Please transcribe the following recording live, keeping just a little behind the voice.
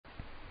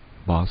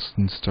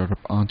Boston startup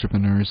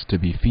entrepreneurs to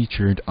be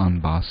featured on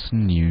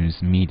Boston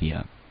News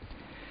Media.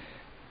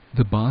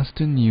 The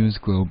Boston News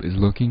Globe is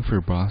looking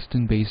for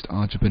Boston-based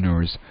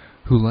entrepreneurs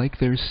who like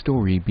their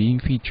story being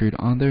featured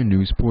on their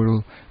news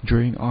portal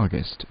during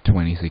August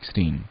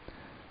 2016.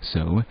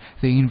 So,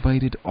 they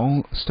invited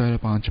all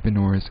startup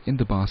entrepreneurs in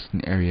the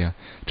Boston area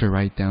to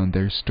write down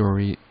their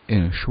story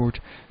in a short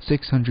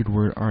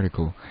 600-word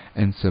article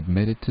and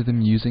submit it to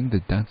them using the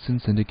Dutson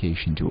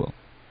syndication tool.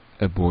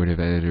 A board of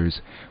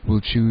editors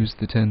will choose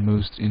the 10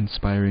 most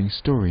inspiring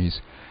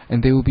stories,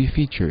 and they will be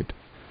featured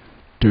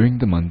during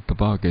the month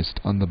of August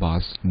on the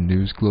Boston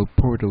News Globe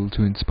portal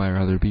to inspire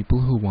other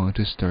people who want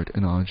to start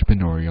an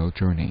entrepreneurial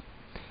journey.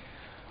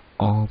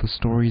 All the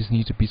stories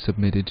need to be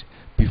submitted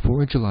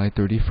before July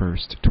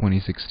 31st,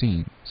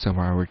 2016, so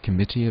our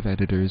committee of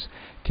editors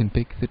can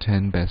pick the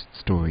 10 best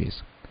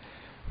stories.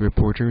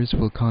 Reporters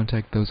will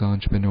contact those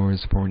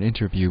entrepreneurs for an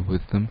interview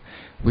with them,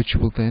 which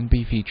will then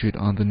be featured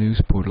on the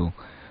news portal,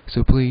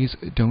 so please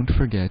don't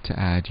forget to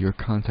add your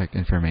contact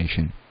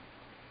information.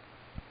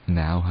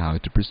 Now, how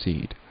to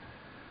proceed.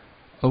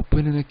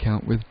 Open an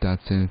account with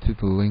Dutson through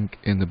the link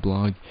in the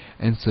blog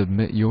and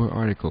submit your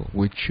article,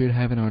 which should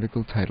have an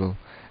article title,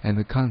 and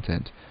the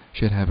content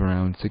should have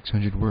around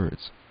 600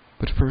 words.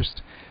 But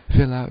first,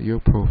 fill out your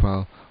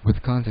profile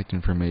with contact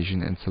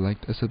information and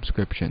select a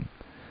subscription.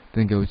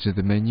 Then go to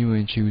the menu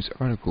and choose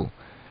Article,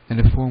 and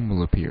a form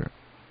will appear.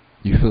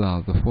 You fill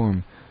out the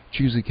form,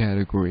 choose a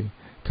category,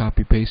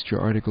 copy-paste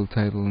your article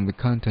title and the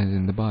content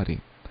in the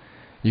body.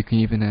 You can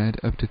even add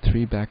up to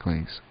 3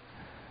 backlinks.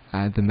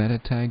 Add the meta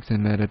tags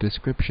and meta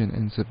description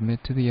and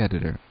submit to the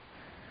editor.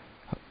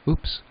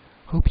 Oops!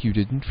 Hope you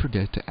didn't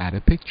forget to add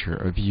a picture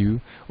of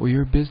you or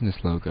your business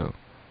logo.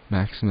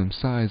 Maximum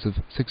size of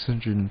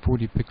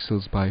 640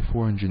 pixels by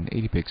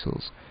 480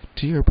 pixels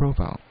to your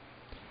profile.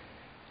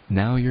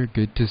 Now you're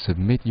good to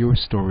submit your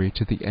story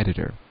to the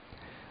editor.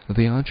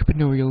 The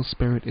entrepreneurial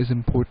spirit is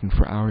important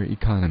for our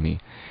economy,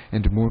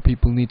 and more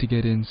people need to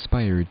get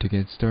inspired to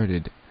get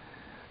started.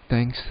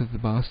 Thanks to the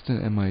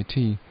Boston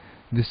MIT,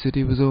 the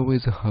city was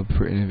always a hub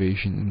for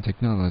innovation and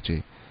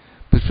technology,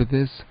 but for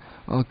this,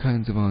 all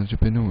kinds of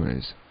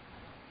entrepreneurs,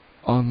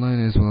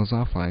 online as well as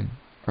offline,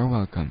 are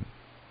welcome.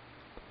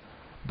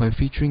 By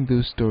featuring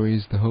those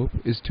stories, the hope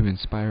is to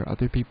inspire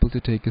other people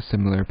to take a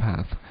similar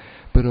path,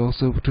 but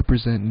also to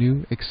present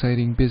new,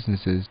 exciting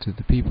businesses to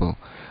the people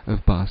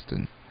of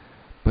Boston.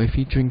 By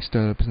featuring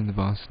startups in the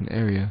Boston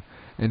area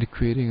and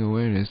creating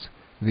awareness,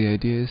 the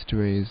idea is to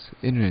raise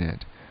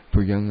internet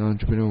for young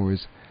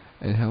entrepreneurs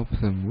and help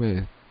them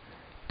with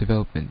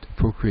development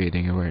for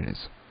creating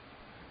awareness.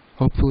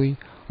 Hopefully,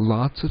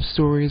 lots of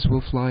stories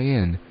will fly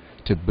in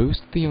to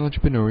boost the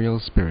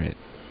entrepreneurial spirit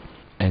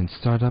and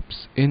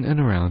startups in and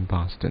around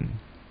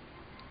Boston.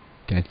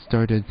 Get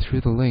started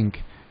through the link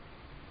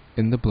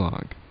in the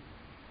blog.